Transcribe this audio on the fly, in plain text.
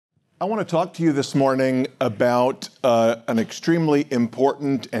I want to talk to you this morning about an extremely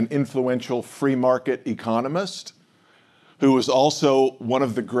important and influential free market economist who was also one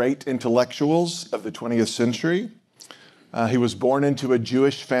of the great intellectuals of the 20th century. He was born into a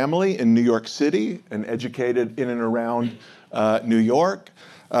Jewish family in New York City and educated in and around New York.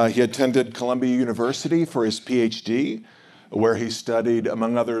 He attended Columbia University for his PhD, where he studied,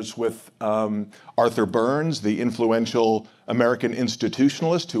 among others, with Arthur Burns, the influential American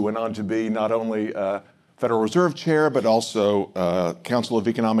institutionalist who went on to be not only Federal Reserve Chair, but also Council of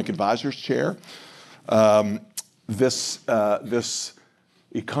Economic Advisors Chair. This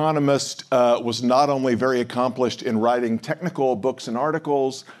economist was not only very accomplished in writing technical books and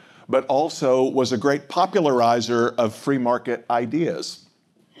articles, but also was a great popularizer of free market ideas.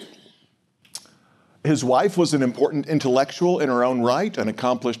 His wife was an important intellectual in her own right, an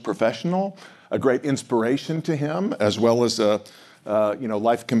accomplished professional, a great inspiration to him, as well as a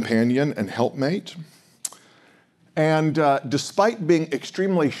life companion and helpmate. And despite being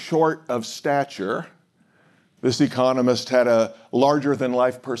extremely short of stature, this economist had a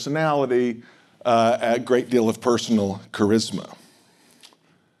larger-than-life personality, a great deal of personal charisma.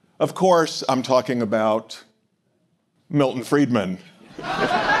 Of course, I'm talking about Milton Friedman.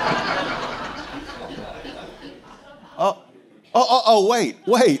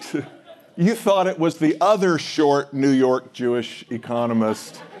 Wait. You thought it was the other short New York Jewish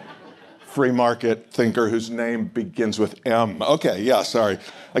economist, free market thinker whose name begins with M. Okay, yeah, sorry.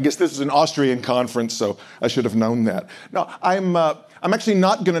 I guess this is an Austrian conference, so I should have known that. No, I'm actually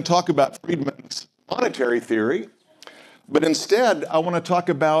not going to talk about Friedman's monetary theory, but instead I want to talk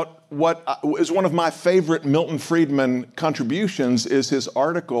about what is one of my favorite Milton Friedman contributions is his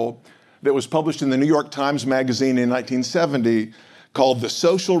article that was published in the New York Times Magazine in 1970 called "The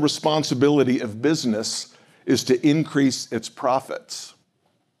Social Responsibility of Business is to Increase Its Profits."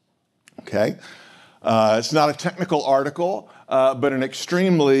 Okay? It's not a technical article, but an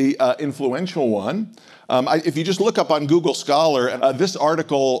extremely influential one. If you just look up on Google Scholar, this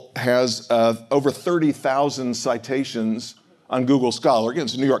article has over 30,000 citations on Google Scholar. Again,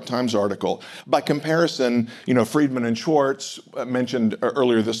 it's a New York Times article. By comparison, Friedman and Schwartz, mentioned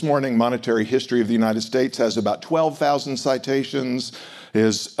earlier this morning, Monetary History of the United States has about 12,000 citations.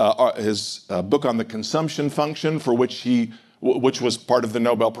 His book on the consumption function, for which was part of the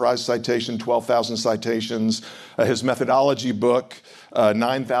Nobel Prize citation, 12,000 citations. His methodology book,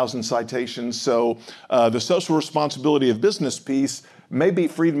 9,000 citations. So the social responsibility of business piece may be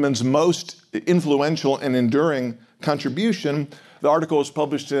Friedman's most influential and enduring contribution. The article was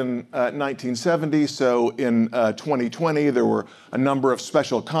published in 1970, so in 2020 there were a number of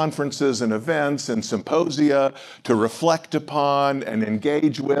special conferences and events and symposia to reflect upon and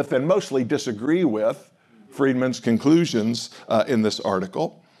engage with and mostly disagree with Friedman's conclusions in this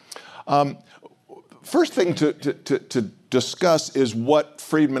article. First thing to discuss is what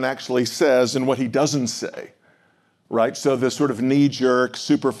Friedman actually says and what he doesn't say. Right? So this sort of knee-jerk,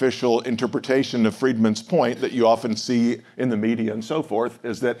 superficial interpretation of Friedman's point that you often see in the media and so forth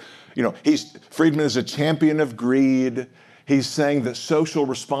is that, Friedman is a champion of greed. He's saying that social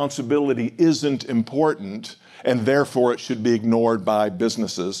responsibility isn't important and therefore it should be ignored by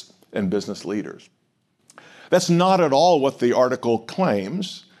businesses and business leaders. That's not at all what the article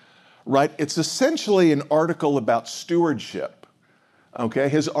claims, right? It's essentially an article about stewardship. Okay,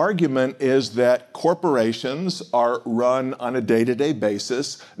 his argument is that corporations are run on a day-to-day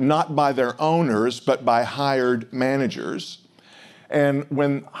basis, not by their owners, but by hired managers. And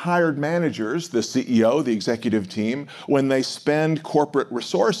when hired managers, the CEO, the executive team, when they spend corporate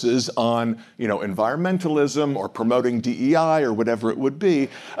resources on, environmentalism or promoting DEI or whatever it would be,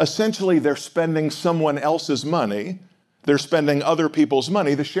 essentially they're spending someone else's money, they're spending other people's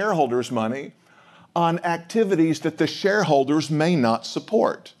money, the shareholders' money, on activities that the shareholders may not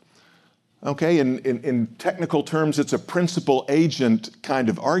support. Okay, in technical terms, it's a principal agent kind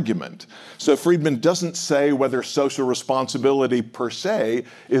of argument. So Friedman doesn't say whether social responsibility per se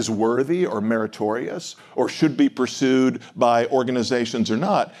is worthy or meritorious or should be pursued by organizations or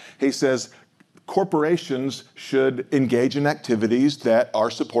not. He says corporations should engage in activities that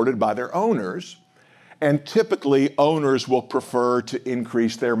are supported by their owners, and typically owners will prefer to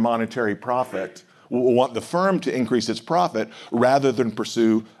increase their monetary profit, will want the firm to increase its profit rather than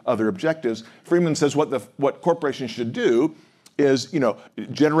pursue other objectives. Friedman says what corporations should do is,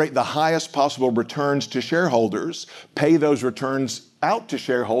 generate the highest possible returns to shareholders, pay those returns out to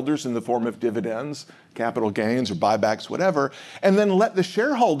shareholders in the form of dividends, capital gains or buybacks, whatever, and then let the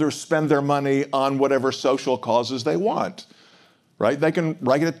shareholders spend their money on whatever social causes they want. right? They can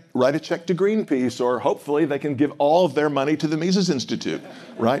write a check to Greenpeace, or hopefully they can give all of their money to the Mises Institute,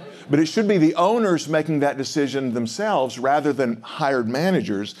 right? But it should be the owners making that decision themselves rather than hired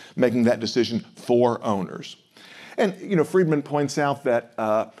managers making that decision for owners. And Friedman points out that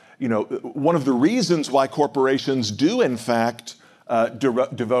one of the reasons why corporations do in fact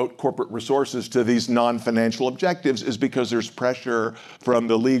devote corporate resources to these non-financial objectives is because there's pressure from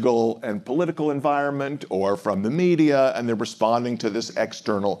the legal and political environment or from the media, and they're responding to this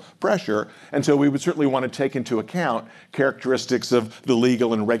external pressure. And so we would certainly want to take into account characteristics of the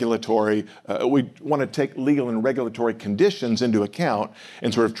legal and regulatory, we want to take legal and regulatory conditions into account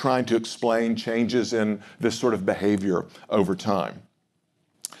in sort of trying to explain changes in this sort of behavior over time.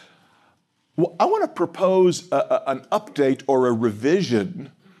 Well, I want to propose an update or a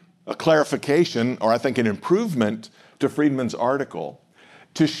revision, a clarification, or I think an improvement to Friedman's article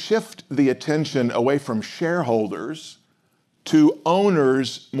to shift the attention away from shareholders to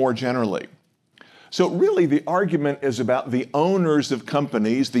owners more generally. So really the argument is about the owners of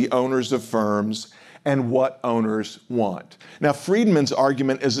companies, the owners of firms, and what owners want. Now, Friedman's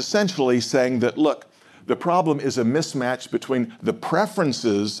argument is essentially saying that, look, the problem is a mismatch between the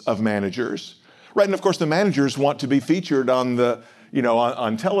preferences of managers, right? And of course, the managers want to be featured on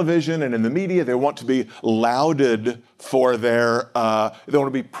on television and in the media. They want to be lauded for they want to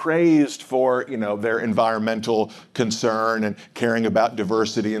be praised for, their environmental concern and caring about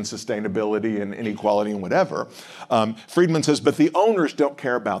diversity and sustainability and inequality and whatever. Friedman says, but the owners don't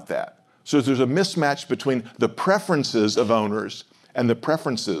care about that. So there's a mismatch between the preferences of owners and the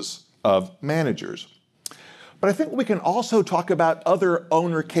preferences of managers. But I think we can also talk about other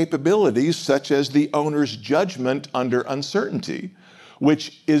owner capabilities, such as the owner's judgment under uncertainty,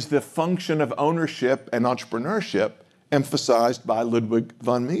 which is the function of ownership and entrepreneurship emphasized by Ludwig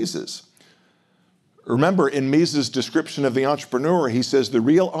von Mises. Remember, in Mises' description of the entrepreneur, he says the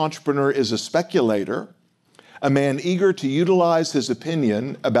real entrepreneur is a speculator, a man eager to utilize his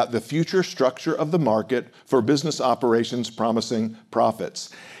opinion about the future structure of the market for business operations promising profits.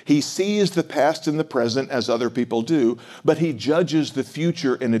 He sees the past and the present as other people do, but he judges the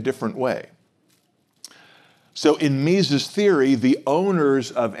future in a different way. So in Mises' theory, the owners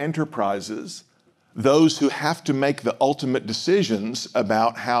of enterprises, those who have to make the ultimate decisions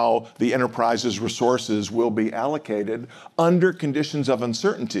about how the enterprise's resources will be allocated under conditions of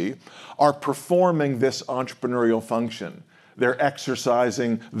uncertainty, are performing this entrepreneurial function. They're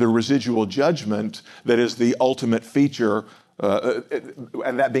exercising the residual judgment that is the ultimate feature,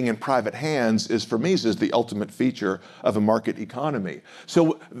 and that being in private hands is, for Mises, the ultimate feature of a market economy.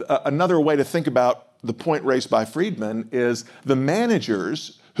 So another way to think about the point raised by Friedman is the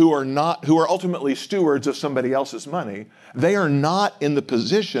managers who are ultimately stewards of somebody else's money, they are not in the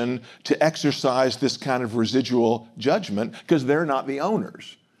position to exercise this kind of residual judgment because they're not the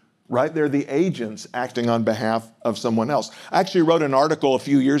owners, right? They're the agents acting on behalf of someone else. I actually wrote an article a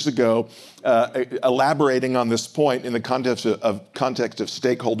few years ago elaborating on this point in the context of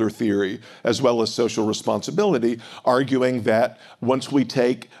stakeholder theory as well as social responsibility, arguing that once we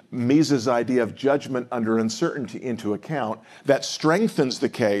take Mises' idea of judgment under uncertainty into account, that strengthens the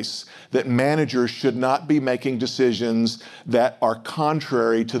case that managers should not be making decisions that are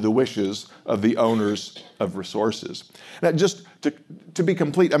contrary to the wishes of the owners of resources. Now, just to be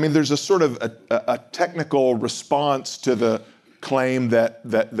complete, I mean, there's a sort of a technical response to the claim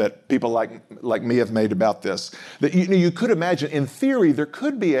that people like me have made about this. That you could imagine, in theory, there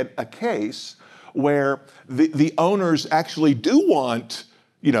could be a case where the owners actually do want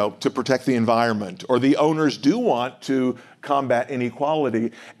to protect the environment, or the owners do want to combat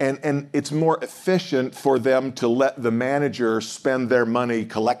inequality, and it's more efficient for them to let the manager spend their money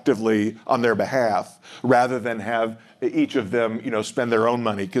collectively on their behalf rather than have each of them spend their own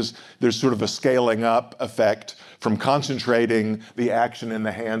money, because there's sort of a scaling up effect from concentrating the action in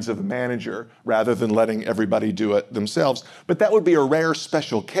the hands of the manager rather than letting everybody do it themselves. But that would be a rare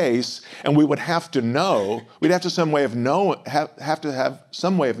special case, and we would have to know, we'd have to have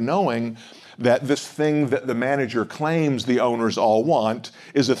some way of knowing that this thing that the manager claims the owners all want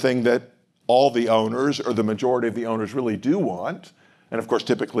is a thing that all the owners or the majority of the owners really do want. And of course,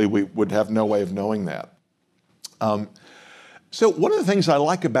 typically we would have no way of knowing that. So one of the things I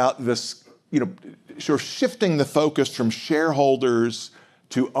like about this, sort of shifting the focus from shareholders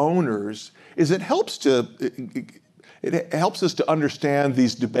to owners, is it helps us to understand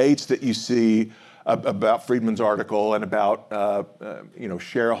these debates that you see about Friedman's article and about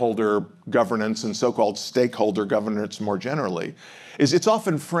shareholder governance and so-called stakeholder governance more generally. It's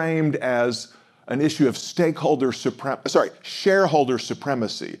often framed as an issue of shareholder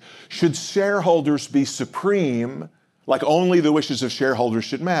supremacy. Should shareholders be supreme Like only the wishes of shareholders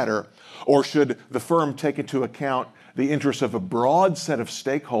should matter? Or should the firm take into account the interests of a broad set of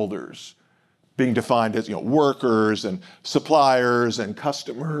stakeholders being defined as workers and suppliers and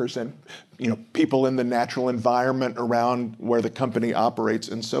customers and people in the natural environment around where the company operates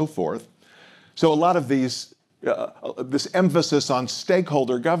and so forth? So a lot of this emphasis on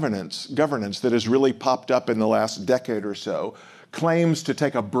stakeholder governance that has really popped up in the last decade or so claims to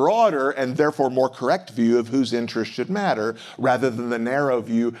take a broader and therefore more correct view of whose interests should matter, rather than the narrow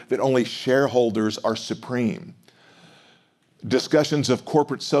view that only shareholders are supreme. Discussions of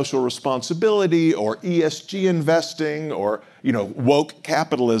corporate social responsibility or ESG investing or woke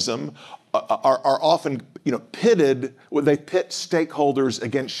capitalism are often pitted. They pit stakeholders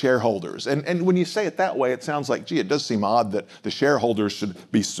against shareholders, and when you say it that way, it sounds like, gee, it does seem odd that the shareholders should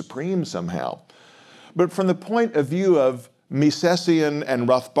be supreme somehow. But from the point of view of Misesian and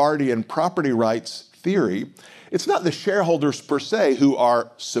Rothbardian property rights theory, it's not the shareholders per se who are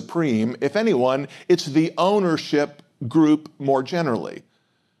supreme. If anyone, it's the ownership group more generally,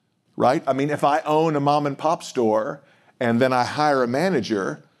 right? I mean, if I own a mom and pop store and then I hire a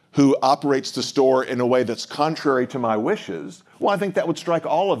manager who operates the store in a way that's contrary to my wishes, well, I think that would strike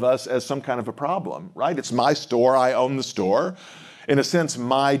all of us as some kind of a problem, right? It's my store, I own the store. In a sense,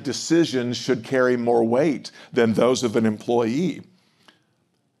 my decisions should carry more weight than those of an employee,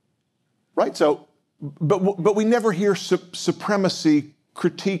 right? So, but we never hear supremacy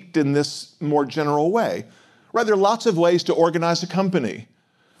critiqued in this more general way. Right, there are lots of ways to organize a company.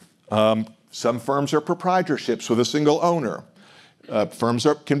 Some firms are proprietorships with a single owner. Firms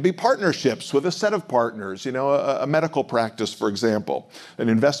can be partnerships with a set of partners, a medical practice, for example, an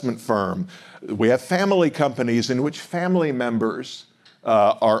investment firm. We have family companies in which family members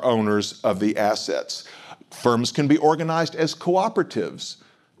are owners of the assets. Firms can be organized as cooperatives,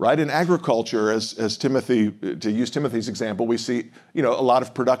 right? In agriculture, as Timothy, to use Timothy's example, we see, a lot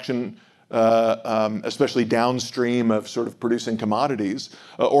of production, especially downstream of sort of producing commodities,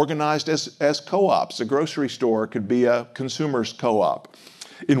 organized as co-ops. A grocery store could be a consumer's co-op,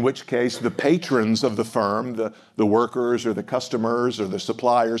 in which case the patrons of the firm, the workers or the customers or the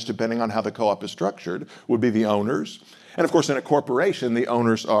suppliers, depending on how the co-op is structured, would be the owners. And of course, in a corporation, the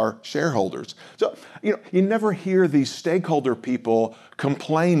owners are shareholders. So, you never hear these stakeholder people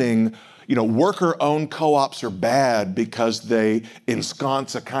complaining, worker-owned co-ops are bad because they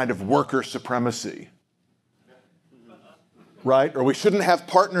ensconce a kind of worker supremacy, right? Or we shouldn't have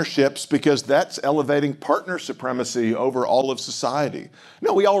partnerships because that's elevating partner supremacy over all of society.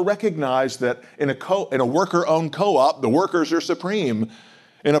 No, we all recognize that in a worker-owned co-op, the workers are supreme.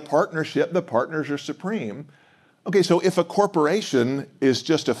 In a partnership, the partners are supreme. Okay, so if a corporation is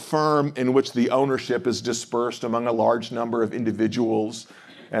just a firm in which the ownership is dispersed among a large number of individuals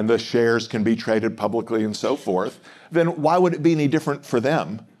and the shares can be traded publicly and so forth, then why would it be any different for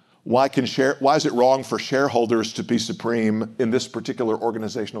them? Why is it wrong for shareholders to be supreme in this particular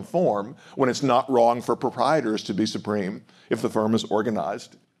organizational form when it's not wrong for proprietors to be supreme if the firm is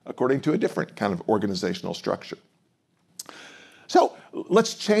organized according to a different kind of organizational structure? So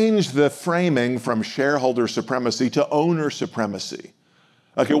let's change the framing from shareholder supremacy to owner supremacy.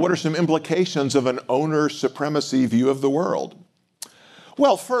 Okay, what are some implications of an owner supremacy view of the world?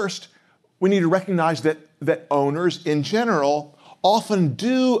 Well, first, we need to recognize that owners in general often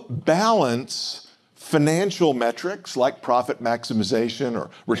do balance financial metrics like profit maximization or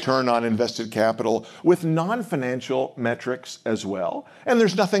return on invested capital with non-financial metrics as well. And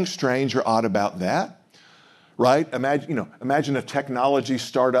there's nothing strange or odd about that. Right? Imagine a technology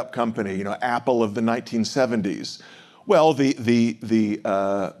startup company, Apple of the 1970s. Well, the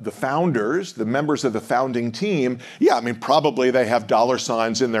founders, the members of the founding team, probably they have dollar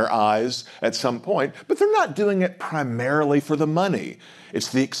signs in their eyes at some point, but they're not doing it primarily for the money.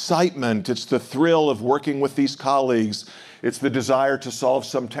 It's the excitement, it's the thrill of working with these colleagues, it's the desire to solve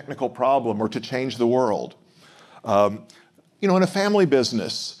some technical problem or to change the world. In a family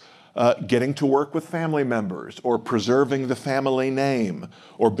business, getting to work with family members or preserving the family name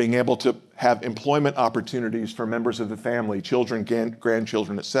or being able to have employment opportunities for members of the family, children,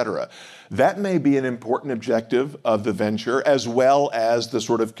 grandchildren, et cetera. That may be an important objective of the venture as well as the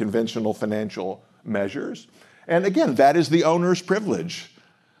sort of conventional financial measures. And again, that is the owner's privilege,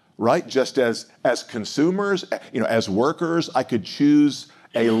 right? Just as consumers, as workers, I could choose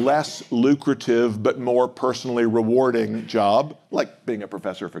a less lucrative but more personally rewarding job, like being a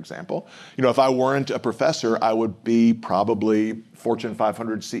professor, for example. If I weren't a professor, I would be probably Fortune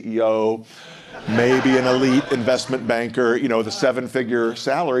 500 CEO, maybe an elite investment banker, with a seven-figure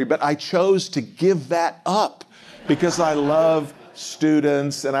salary, but I chose to give that up because I love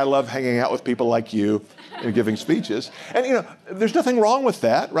students and I love hanging out with people like you. in giving speeches. And there's nothing wrong with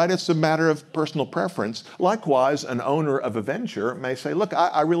that, right? It's a matter of personal preference. Likewise, an owner of a venture may say, look,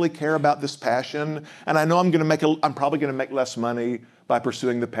 I really care about this passion, and I know I'm probably going to make less money by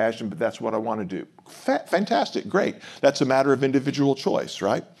pursuing the passion, but that's what I want to do. Fantastic, great. That's a matter of individual choice,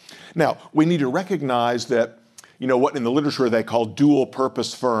 right? Now, we need to recognize that, what in the literature they call dual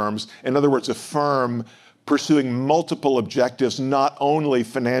purpose firms. In other words, a firm pursuing multiple objectives, not only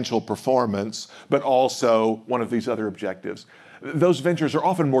financial performance, but also one of these other objectives. Those ventures are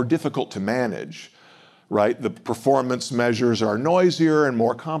often more difficult to manage, right? The performance measures are noisier and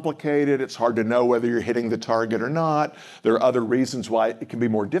more complicated. It's hard to know whether you're hitting the target or not. There are other reasons why it can be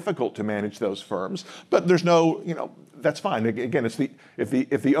more difficult to manage those firms, but there's no, that's fine. Again, if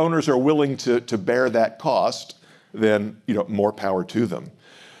the owners are willing to bear that cost, then, more power to them.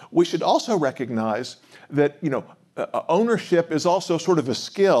 We should also recognize that, ownership is also sort of a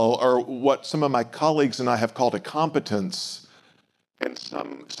skill, or what some of my colleagues and I have called a competence. And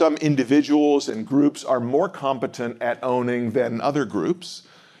some individuals and groups are more competent at owning than other groups.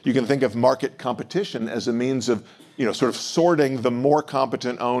 You can think of market competition as a means of, sort of sorting the more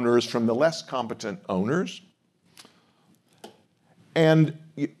competent owners from the less competent owners. And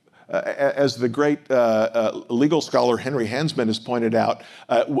as the great legal scholar Henry Hansman has pointed out,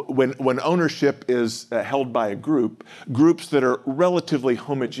 when ownership is held by a groups that are relatively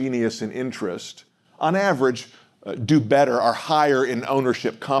homogeneous in interest, on average, do better, are higher in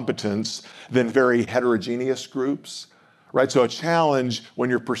ownership competence than very heterogeneous groups, right? So a challenge when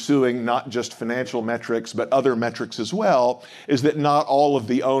you're pursuing not just financial metrics, but other metrics as well, is that not all of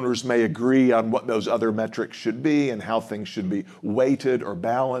the owners may agree on what those other metrics should be and how things should be weighted or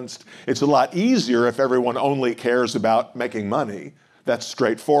balanced. It's a lot easier if everyone only cares about making money. That's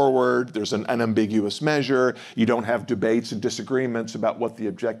straightforward. There's an unambiguous measure. You don't have debates and disagreements about what the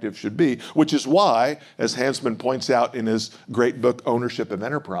objective should be, which is why, as Hansman points out in his great book, Ownership of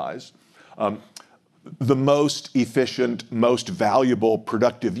Enterprise, the most efficient, most valuable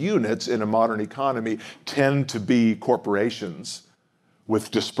productive units in a modern economy tend to be corporations with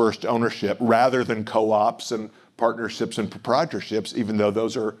dispersed ownership rather than co-ops and partnerships and proprietorships, even though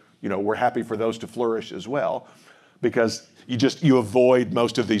those are, we're happy for those to flourish as well, because you avoid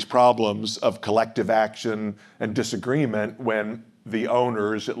most of these problems of collective action and disagreement when the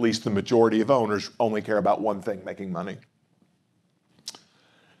owners, at least the majority of owners, only care about one thing, making money.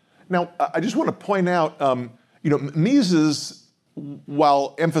 Now, I just want to point out, Mises,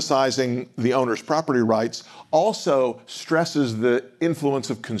 while emphasizing the owner's property rights, also stresses the influence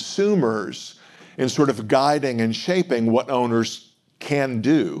of consumers in sort of guiding and shaping what owners can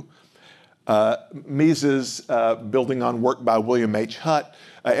do. Mises, building on work by William H. Hutt,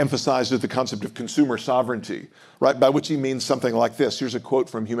 emphasizes the concept of consumer sovereignty, right? By which he means something like this. Here's a quote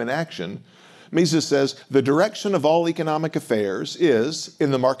from Human Action. Mises says, "The direction of all economic affairs is,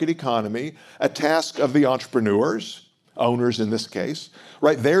 in the market economy, a task of the entrepreneurs, owners in this case,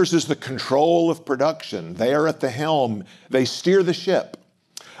 right? Theirs is the control of production. They are at the helm. They steer the ship.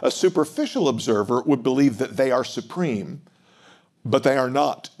 A superficial observer would believe that they are supreme, but they are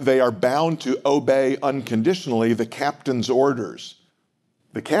not. They are bound to obey unconditionally the captain's orders.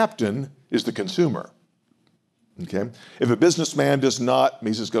 The captain is the consumer." Okay? If a businessman does not,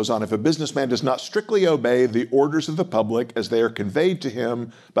 Mises goes on, if a businessman does not strictly obey the orders of the public as they are conveyed to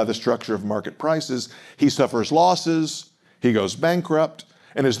him by the structure of market prices, he suffers losses, he goes bankrupt,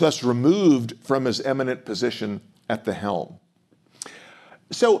 and is thus removed from his eminent position at the helm.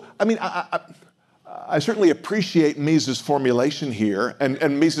 So, I certainly appreciate Mises' formulation here,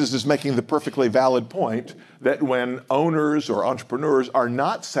 and Mises is making the perfectly valid point that when owners or entrepreneurs are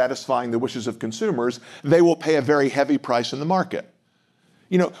not satisfying the wishes of consumers, they will pay a very heavy price in the market.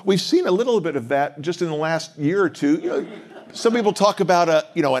 We've seen a little bit of that just in the last year or two. Some people talk about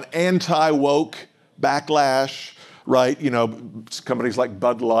an anti-woke backlash, right? Companies like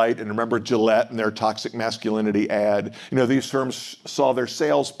Bud Light, and remember Gillette and their toxic masculinity ad. These firms saw their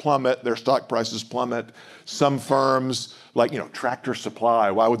sales plummet, their stock prices plummet. Some firms, like, Tractor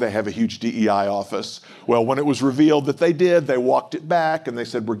Supply, why would they have a huge DEI office? Well, when it was revealed that they did, they walked it back and they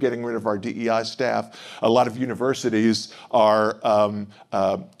said, we're getting rid of our DEI staff. A lot of universities are,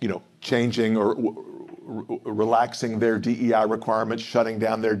 changing or relaxing their DEI requirements, shutting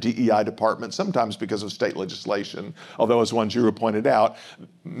down their DEI department, sometimes because of state legislation. Although, as one juror pointed out,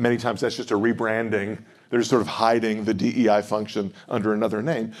 many times that's just a rebranding. They're just sort of hiding the DEI function under another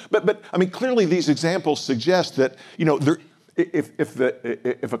name. But clearly these examples suggest that,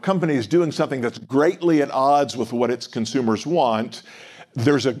 if a company is doing something that's greatly at odds with what its consumers want,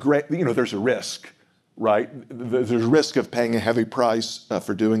 there's a risk, right? There's a risk of paying a heavy price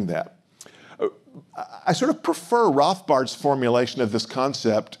for doing that. I sort of prefer Rothbard's formulation of this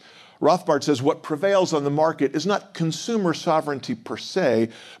concept. Rothbard says what prevails on the market is not consumer sovereignty per se,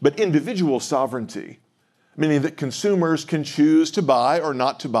 but individual sovereignty, meaning that consumers can choose to buy or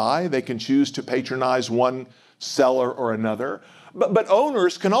not to buy. They can choose to patronize one seller or another. But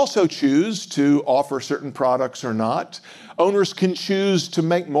owners can also choose to offer certain products or not. Owners can choose to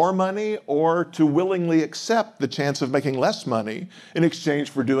make more money or to willingly accept the chance of making less money in exchange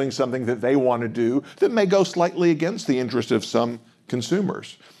for doing something that they want to do that may go slightly against the interest of some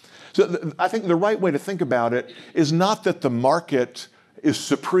consumers. So I think the right way to think about it is not that the market is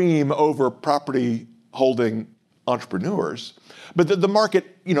supreme over property holding entrepreneurs, but that the market,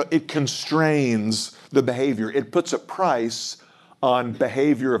 it constrains the behavior. It puts a price on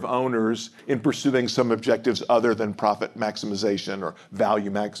behavior of owners in pursuing some objectives other than profit maximization or value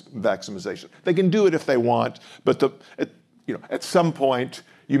maximization. They can do it if they want, but at some point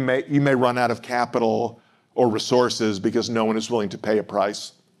you may run out of capital or resources because no one is willing to pay a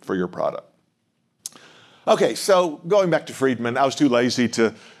price for your product. Okay, so going back to Friedman, I was too lazy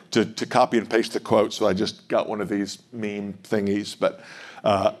to copy and paste the quote, so I just got one of these meme thingies. But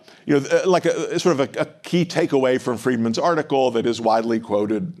like a sort of a key takeaway from Friedman's article that is widely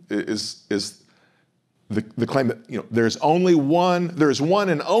quoted is the claim that there is one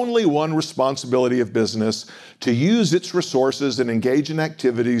and only one responsibility of business: to use its resources and engage in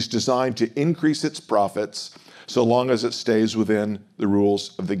activities designed to increase its profits, so long as it stays within the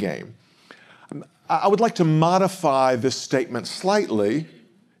rules of the game. I would like to modify this statement slightly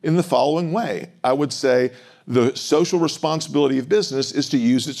in the following way. I would say the social responsibility of business is to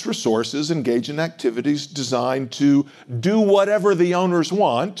use its resources, engage in activities designed to do whatever the owners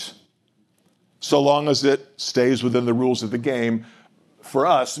want, so long as it stays within the rules of the game. For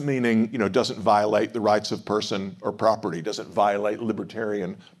us, meaning, doesn't violate the rights of person or property, doesn't violate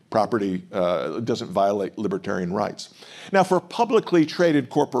libertarian property, doesn't violate libertarian rights. Now, for publicly traded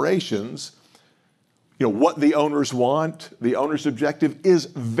corporations, what the owners want, the owner's objective, is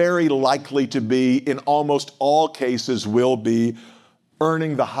very likely to be, in almost all cases, will be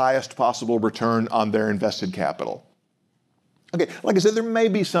earning the highest possible return on their invested capital. Okay, like I said, there may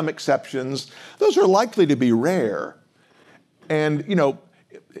be some exceptions. Those are likely to be rare. And,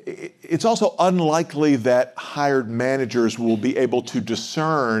 it's also unlikely that hired managers will be able to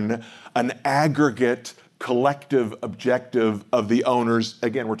discern an aggregate collective objective of the owners.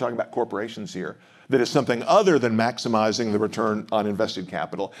 Again, we're talking about corporations here. That is something other than maximizing the return on invested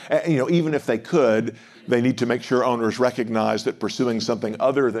capital. Even if they could, they need to make sure owners recognize that pursuing something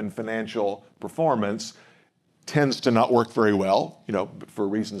other than financial performance tends to not work very well, for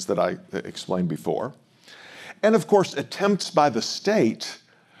reasons that I explained before. And of course, attempts by the state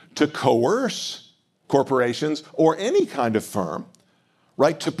to coerce corporations or any kind of firm,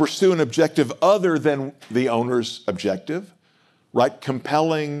 right, to pursue an objective other than the owner's objective, right,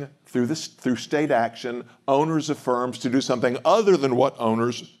 compelling through state action, owners of firms to do something other than what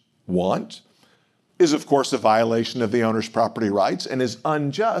owners want, is of course a violation of the owner's property rights and is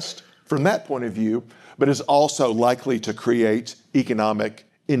unjust from that point of view, but is also likely to create economic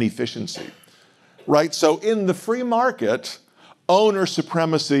inefficiency, right? So in the free market, owner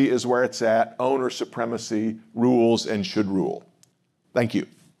supremacy is where it's at. Owner supremacy rules and should rule. Thank you.